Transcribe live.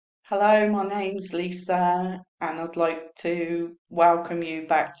Hello, my name's Lisa, and I'd like to welcome you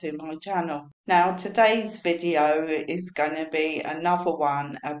back to my channel. Now, today's video is going to be another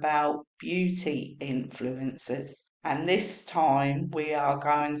one about beauty influencers, and this time we are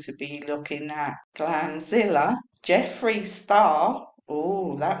going to be looking at Glamzilla, Jeffree Star.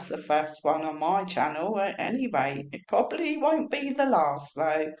 Oh, that's the first one on my channel. Anyway, it probably won't be the last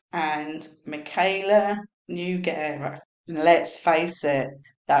though. And Michaela Nogueira. Let's face it,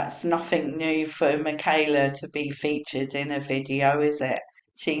 that's nothing new for Michaela to be featured in a video, is it?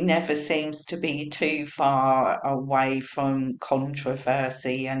 She never seems to be too far away from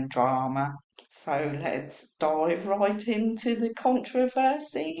controversy and drama. So let's dive right into the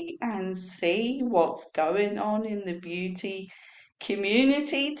controversy and see what's going on in the beauty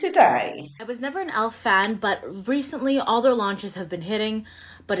community today. I was never an e.l.f. fan, but recently all their launches have been hitting.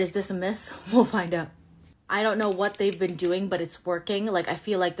 But is this a miss? We'll find out. I don't know what they've been doing, but it's working. Like, I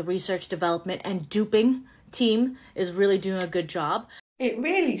feel like the research, development, and duping team is really doing a good job. It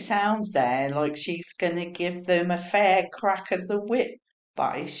really sounds there like she's going to give them a fair crack of the whip,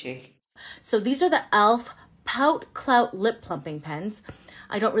 but is she? So these are the e.l.f. Pout Clout Lip Plumping Pens.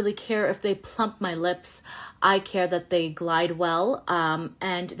 I don't really care if they plump my lips. I care that they glide well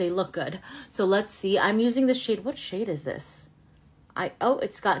and they look good. So let's see. I'm using the shade. What shade is this? Oh,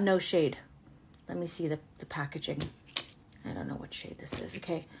 it's got no shade. Let me see the packaging. I don't know what shade this is.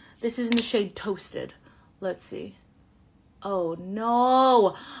 Okay, this is in the shade Toasted. Let's see. Oh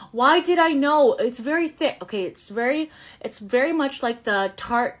no, why did I know? It's very thick. Okay, it's very much like the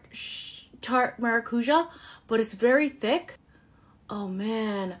tart maracuja, but it's very thick. Oh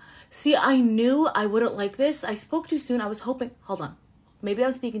man, see, I knew I wouldn't like this. I spoke too soon. I was hoping, hold on, maybe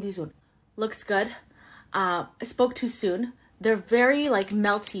I'm speaking too soon. Looks good. I spoke too soon. They're very like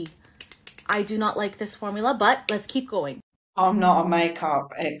melty. I do not like this formula, but let's keep going. I'm not a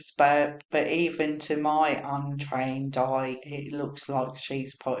makeup expert, but even to my untrained eye, it looks like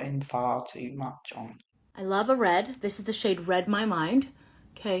she's putting far too much on. I love a red. This is the shade Red My Mind.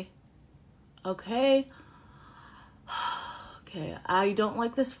 Okay. Okay. Okay, I don't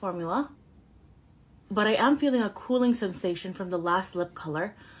like this formula, but I am feeling a cooling sensation from the last lip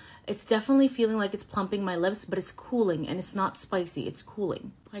color. It's definitely feeling like it's plumping my lips, but it's cooling and it's not spicy. It's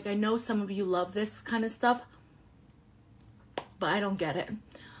cooling. Like, I know some of you love this kind of stuff, but I don't get it.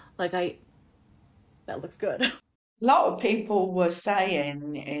 Like, that looks good. A lot of people were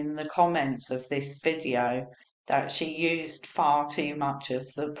saying in the comments of this video that she used far too much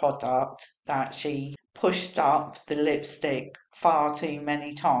of the product, that she pushed up the lipstick far too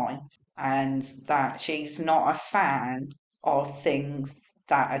many times, and that she's not a fan of things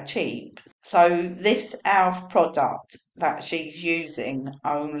that are cheap. So this e.l.f. product that she's using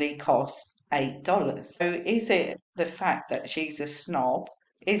only costs $8. So is it the fact that she's a snob?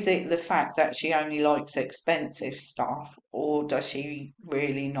 Is it the fact that she only likes expensive stuff, or does she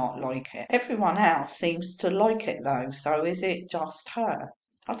really not like it? Everyone else seems to like it though, so is it just her?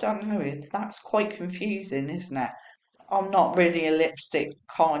 I don't know, that's quite confusing, isn't it? I'm not really a lipstick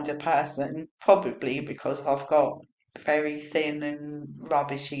kind of person, probably because I've got very thin and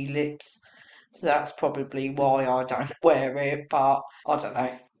rubbishy lips. So that's probably why I don't wear it, but I don't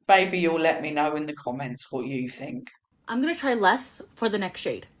know. Maybe you'll let me know in the comments what you think. I'm going to try less for the next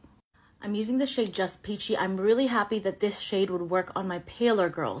shade. I'm using the shade Just Peachy. I'm really happy that this shade would work on my paler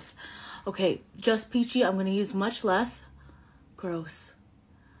girls. Okay, Just Peachy, I'm going to use much less. Gross.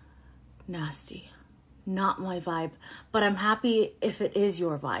 Nasty. Not my vibe, but I'm happy if it is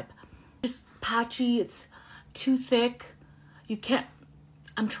your vibe. Just patchy, it's too thick. You can't,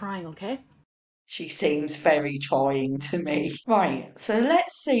 I'm trying, okay? She seems very trying to me. Right, so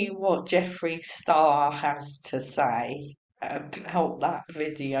let's see what Jeffree Star has to say about that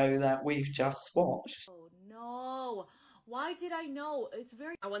video that we've just watched. Oh no. Why did I know? It's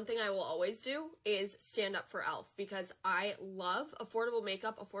very... One thing I will always do is stand up for e.l.f. because I love affordable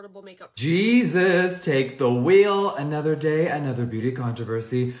makeup. Jesus, take the wheel. Another day, another beauty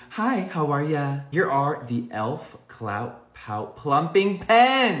controversy. Hi, how are ya? Here are the e.l.f. Clout Pout Plumping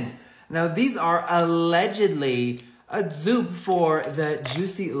Pens. Now, these are allegedly a dupe for the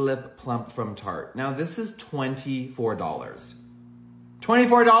Juicy Lip Plump from Tarte. Now, this is $24.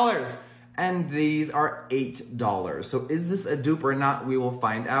 $24! And these are $8. So is this a dupe or not? We will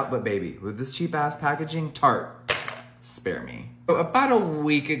find out. But baby, with this cheap ass packaging, Tarte, spare me. So about a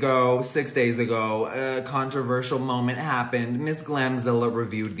week ago, 6 days ago, a controversial moment happened. Miss Glamzilla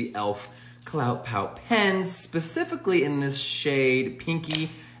reviewed the e.l.f. Clout Pout Pens, specifically in this shade Pinky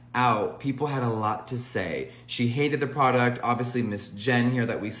Out. People had a lot to say. She hated the product. Obviously, Miss Jen here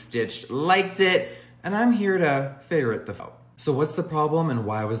that we stitched liked it. And I'm here to figure it the out. So what's the problem and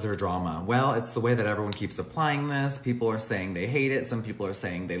why was there drama? Well, it's the way that everyone keeps applying this. People are saying they hate it. Some people are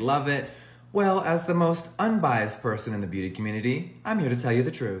saying they love it. Well, as the most unbiased person in the beauty community, I'm here to tell you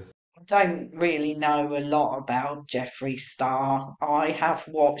the truth. I don't really know a lot about Jeffree Star. I have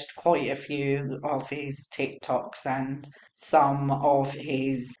watched quite a few of his TikToks and some of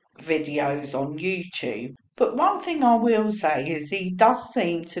his videos on YouTube. But one thing I will say is he does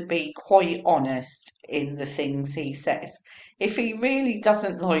seem to be quite honest in the things he says. If he really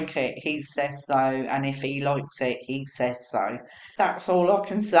doesn't like it, he says so, and if he likes it, he says so. That's all I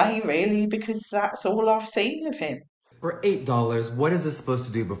can say, really, because that's all I've seen of him. For $8, what is this supposed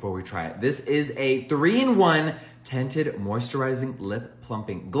to do before we try it? This is a 3-in-1 tinted moisturizing lip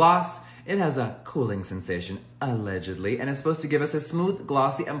plumping gloss. It has a cooling sensation, allegedly, and it's supposed to give us a smooth,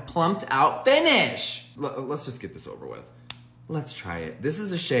 glossy, and plumped out finish. Let's just get this over with. Let's try it. This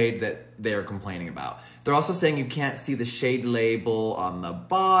is a shade that they're complaining about. They're also saying you can't see the shade label on the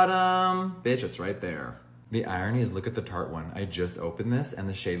bottom. Bitch, it's right there. The irony is, look at the Tarte one. I just opened this and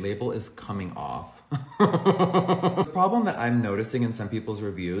the shade label is coming off. The problem that I'm noticing in some people's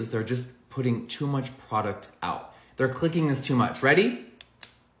reviews, they're just putting too much product out. They're clicking this too much. Ready?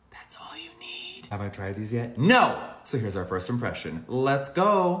 That's all you need. Have I tried these yet? No! So here's our first impression. Let's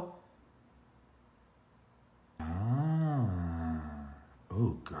go.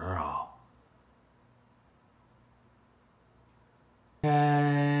 Ooh, girl.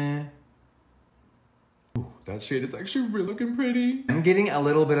 Ooh, that shade is actually really looking pretty. I'm getting a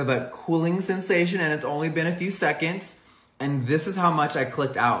little bit of a cooling sensation and it's only been a few seconds. And this is how much I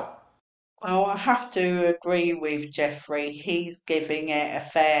clicked out. Well, I have to agree with Jeffree. He's giving it a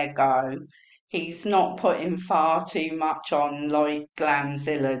fair go. He's not putting far too much on like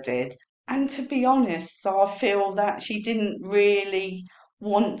Glamzilla did. And to be honest, I feel that she didn't really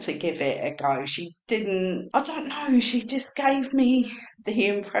want to give it a go. She didn't, I don't know, she just gave me the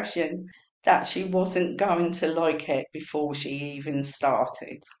impression that she wasn't going to like it before she even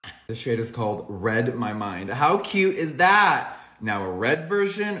started. The shade is called Red My Mind. How cute is that? Now a red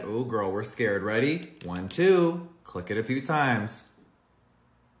version. Oh girl, we're scared. Ready? 1, 2. Click it a few times.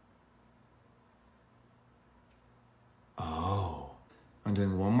 Oh, I'm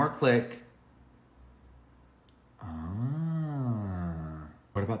doing one more click.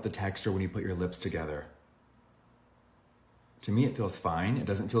 What about the texture when you put your lips together? To me, it feels fine. It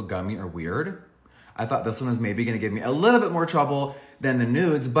doesn't feel gummy or weird. I thought this one was maybe gonna give me a little bit more trouble than the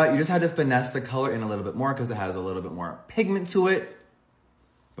nudes, but you just had to finesse the color in a little bit more because it has a little bit more pigment to it.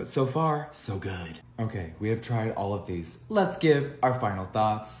 But so far, so good. Okay, we have tried all of these. Let's give our final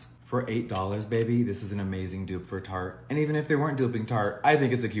thoughts. For $8, baby, this is an amazing dupe for Tarte. And even if they weren't duping Tarte, I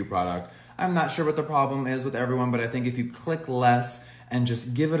think it's a cute product. I'm not sure what the problem is with everyone, but I think if you click less and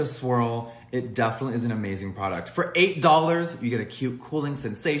just give it a swirl, it definitely is an amazing product. For $8, you get a cute cooling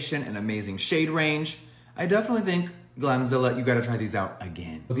sensation, an amazing shade range. I definitely think, Glamzilla, you gotta try these out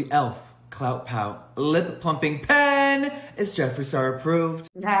again. The e.l.f. Clout Pout Lip Plumping Pen is Jeffree Star approved.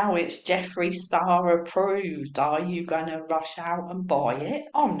 Now it's Jeffree Star approved. Are you going to rush out and buy it?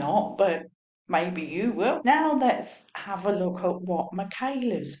 I'm not, but maybe you will. Now let's have a look at what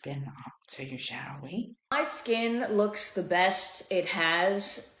Michaela's been up to, shall we? My skin looks the best it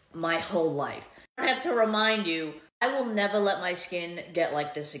has my whole life. I have to remind you, I will never let my skin get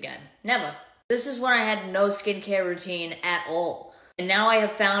like this again. Never. This is when I had no skincare routine at all. And now I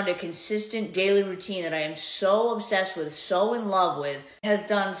have found a consistent daily routine that I am so obsessed with, so in love with. It has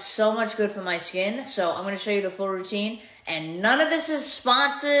done so much good for my skin. So I'm going to show you the full routine. And none of this is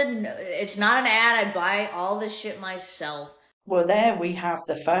sponsored. It's not an ad. I buy all this shit myself. Well, there we have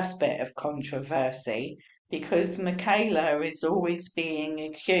the first bit of controversy, because Michaela is always being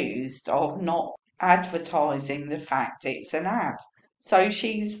accused of not advertising the fact it's an ad. So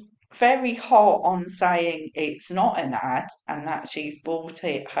she's very hot on saying it's not an ad and that she's bought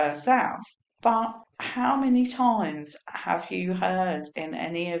it herself. But how many times have you heard in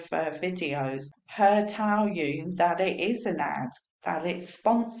any of her videos her tell you that it is an ad, that it's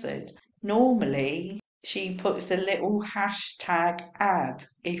sponsored? Normally, she puts a little hashtag ad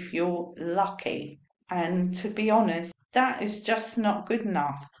if you're lucky. And to be honest, that is just not good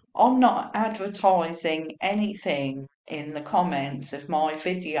enough. I'm not advertising anything in the comments of my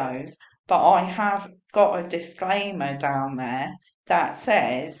videos, but I have got a disclaimer down there that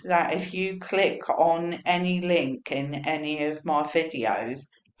says that if you click on any link in any of my videos,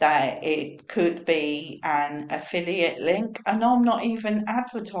 that it could be an affiliate link, and I'm not even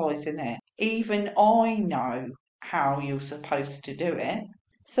advertising it. Even I know how you're supposed to do it.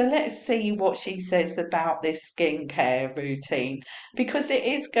 So let's see what she says about this skincare routine, because it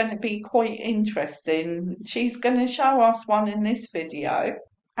is going to be quite interesting. She's going to show us one in this video,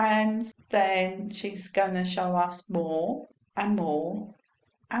 and then she's going to show us more and more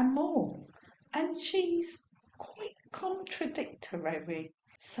and more. And she's quite contradictory.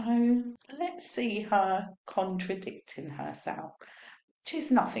 So let's see her contradicting herself, which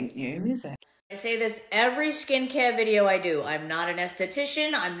is nothing new, is it? I say this every skincare video I do. I'm not an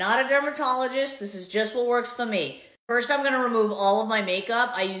esthetician. I'm not a dermatologist. This is just what works for me. First, I'm going to remove all of my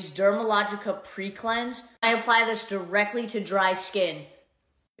makeup. I use Dermalogica Pre-Cleanse. I apply this directly to dry skin.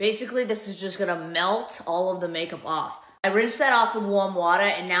 Basically, this is just going to melt all of the makeup off. I rinse that off with warm water,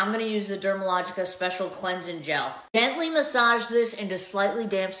 and now I'm going to use the Dermalogica Special Cleansing Gel. Gently massage this into slightly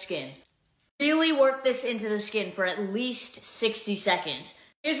damp skin. Really work this into the skin for at least 60 seconds.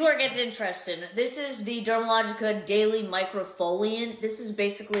 Here's where it gets interesting. This is the Dermalogica Daily Microfoliant. This is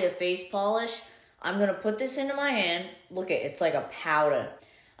basically a face polish. I'm going to put this into my hand. Look at it, it's like a powder.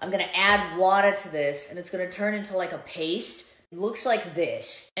 I'm going to add water to this, and it's going to turn into like a paste. It looks like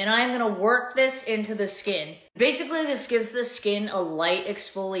this. And I'm going to work this into the skin. Basically, this gives the skin a light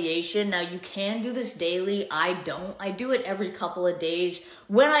exfoliation. Now, you can do this daily. I don't. I do it every couple of days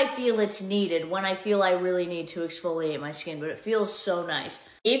when I feel it's needed, when I feel I really need to exfoliate my skin. But it feels so nice.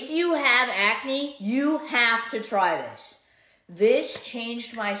 If you have acne, you have to try this. This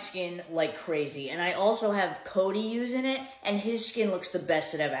changed my skin like crazy. And I also have Cody using it, and his skin looks the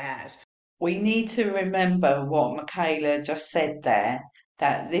best it ever has. We need to remember what Michaela just said there,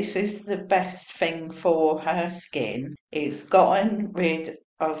 that this is the best thing for her skin. It's gotten rid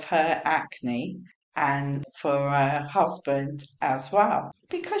of her acne and for her husband as well,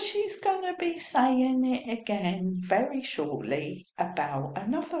 because she's going to be saying it again very shortly about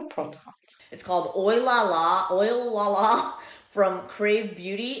another product. It's called Oil La La from Crave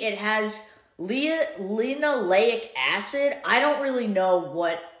Beauty. It has linoleic acid. I don't really know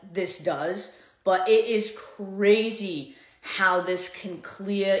what this does, but it is crazy how this can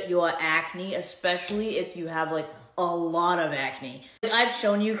clear your acne, especially if you have like a lot of acne. I've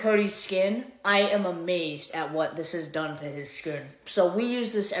shown you Cody's skin. I am amazed at what this has done to his skin. So we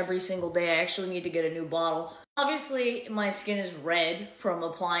use this every single day. I actually need to get a new bottle. Obviously, my skin is red from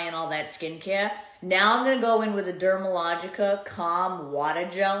applying all that skincare. Now I'm gonna go in with a Dermalogica Calm Water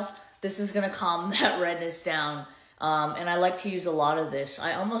Gel. This is going to calm that redness down, and I like to use a lot of this.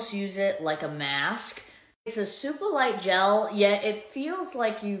 I almost use it like a mask. It's a super light gel, yet it feels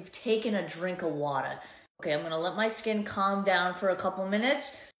like you've taken a drink of water. Okay, I'm going to let my skin calm down for a couple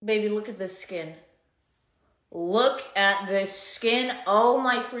minutes. Baby, look at this skin. Look at this skin. Oh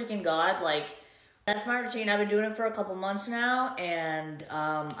my freaking God. Like, that's my routine. I've been doing it for a couple months now, and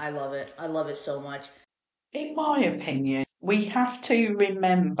I love it. I love it so much. In my opinion, we have to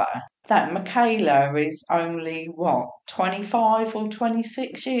remember that Michaela is only, 25 or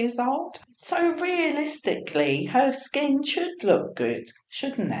 26 years old? So realistically, her skin should look good,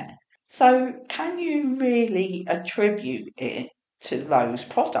 shouldn't it? So can you really attribute it to those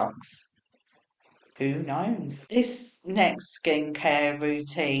products? Who knows? This next skincare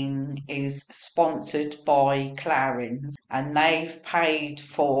routine is sponsored by Clarins, and they've paid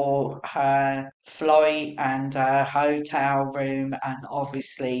for her flight and her hotel room, and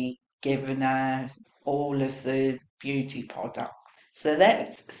obviously given her all of the beauty products. So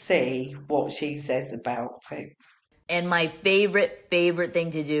let's see what she says about it. And my favorite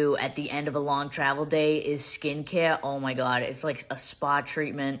thing to do at the end of a long travel day is skincare. Oh my God, it's like a spa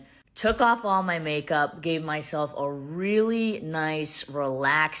treatment. Took off all my makeup, gave myself a really nice,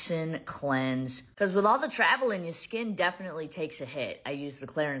 relaxing cleanse. Because with all the traveling, your skin definitely takes a hit. I used the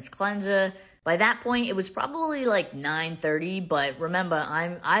Clarins cleanser. By that point, it was probably like 9:30, but remember,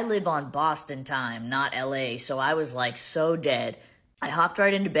 I live on Boston time, not LA, so I was like so dead. I hopped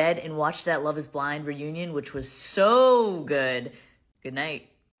right into bed and watched that Love is Blind reunion, which was so good. Good night.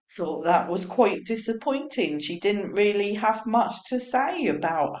 Thought that was quite disappointing. She didn't really have much to say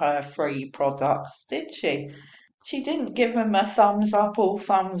about her free products, did she? She didn't give them a thumbs up or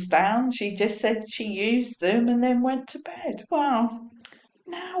thumbs down. She just said she used them and then went to bed. Well,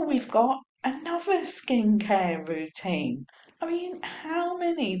 now we've got another skincare routine. I mean, how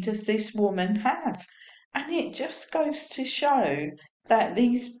many does this woman have? And it just goes to show that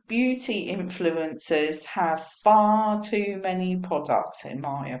these beauty influencers have far too many products, in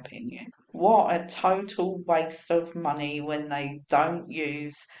my opinion. What a total waste of money when they don't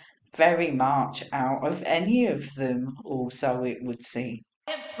use very much out of any of them, also it would seem.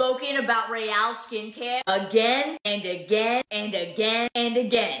 I have spoken about Real Skincare again and again and again and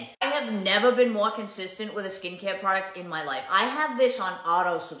again. I have never been more consistent with a skincare product in my life. I have this on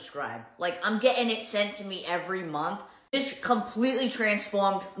auto subscribe. Like, I'm getting it sent to me every month. This completely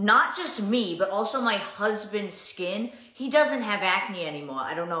transformed not just me, but also my husband's skin. He doesn't have acne anymore.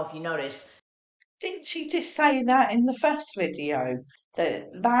 I don't know if you noticed. Didn't she just say that in the first video?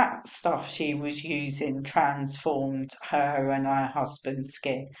 That stuff she was using transformed her and her husband's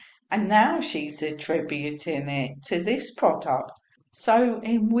skin. And now she's attributing it to this product. So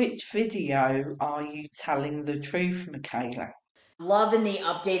in which video are you telling the truth, Michaela? Loving the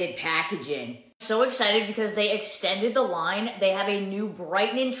updated packaging. So excited because they extended the line. They have a new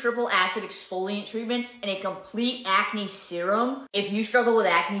brightening triple acid exfoliant treatment and a complete acne serum. If you struggle with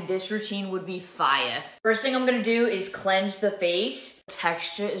acne, this routine would be fire. First thing I'm gonna do is cleanse the face.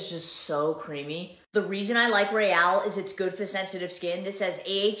 Texture is just so creamy. The reason I like Real is it's good for sensitive skin. This has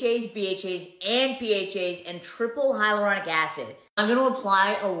AHAs, BHAs, and PHAs, and triple hyaluronic acid. I'm gonna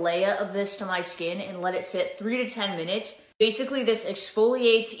apply a layer of this to my skin and let it sit 3 to 10 minutes. Basically, this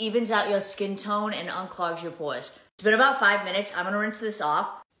exfoliates, evens out your skin tone, and unclogs your pores. It's been about 5 minutes. I'm gonna rinse this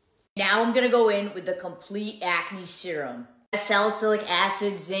off. Now I'm gonna go in with the complete acne serum. Salicylic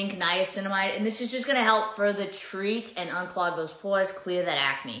acid, zinc, niacinamide, and this is just gonna help further treat and unclog those pores, clear that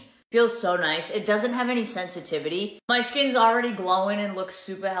acne. Feels so nice. It doesn't have any sensitivity. My skin's already glowing and looks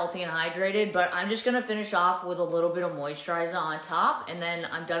super healthy and hydrated, but I'm just gonna finish off with a little bit of moisturizer on top, and then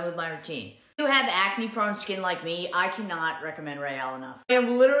I'm done with my routine. If you have acne-prone skin like me, I cannot recommend Real enough. I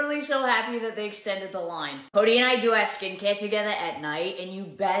am literally so happy that they extended the line. Cody and I do our skincare together at night, and you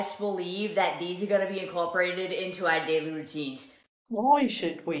best believe that these are going to be incorporated into our daily routines. Why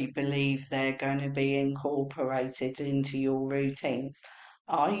should we believe they're going to be incorporated into your routines?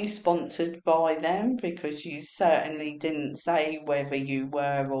 Are you sponsored by them? Because you certainly didn't say whether you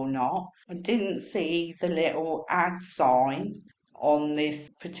were or not. I didn't see the little ad sign on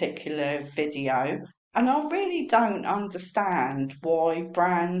this particular video, and I really don't understand why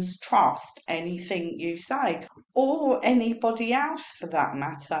brands trust anything you say, or anybody else for that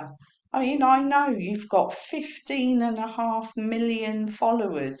matter. I mean, I know you've got 15.5 million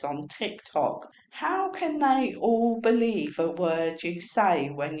followers on TikTok. How can they all believe a word you say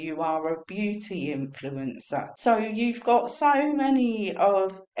when you are a beauty influencer? So you've got so many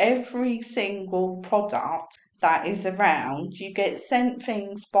of every single product that is around. You get sent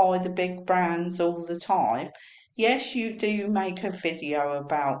things by the big brands all the time. Yes, you do make a video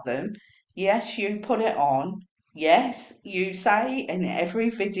about them. Yes, you put it on. Yes, you say in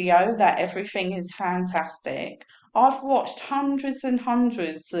every video that everything is fantastic. I've watched hundreds and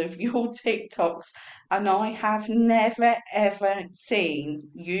hundreds of your TikToks, and I have never ever seen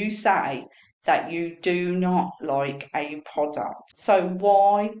you say that you do not like a product. So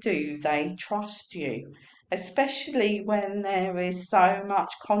why do they trust you? Especially when there is so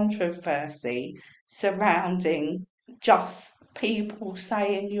much controversy surrounding just people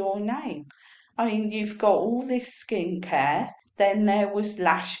saying your name. I mean, you've got all this skincare. Then there was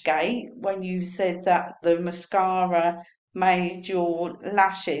Lashgate when you said that the mascara made your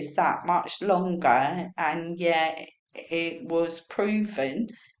lashes that much longer, and yet it was proven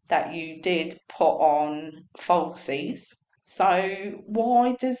that you did put on falsies. So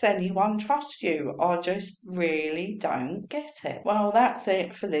why does anyone trust you? I just really don't get it. Well, that's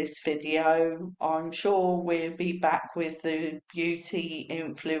it for this video. I'm sure we'll be back with the beauty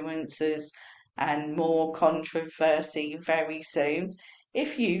influencers and more controversy very soon.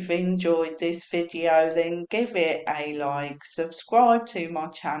 If you've enjoyed this video, then give it a like, subscribe to my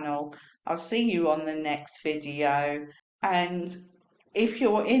channel. I'll see you on the next video, and if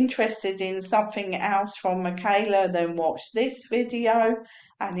you're interested in something else from Michaela, then watch this video.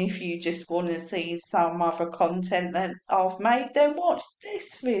 And if you just want to see some other content that I've made, then watch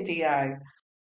this video.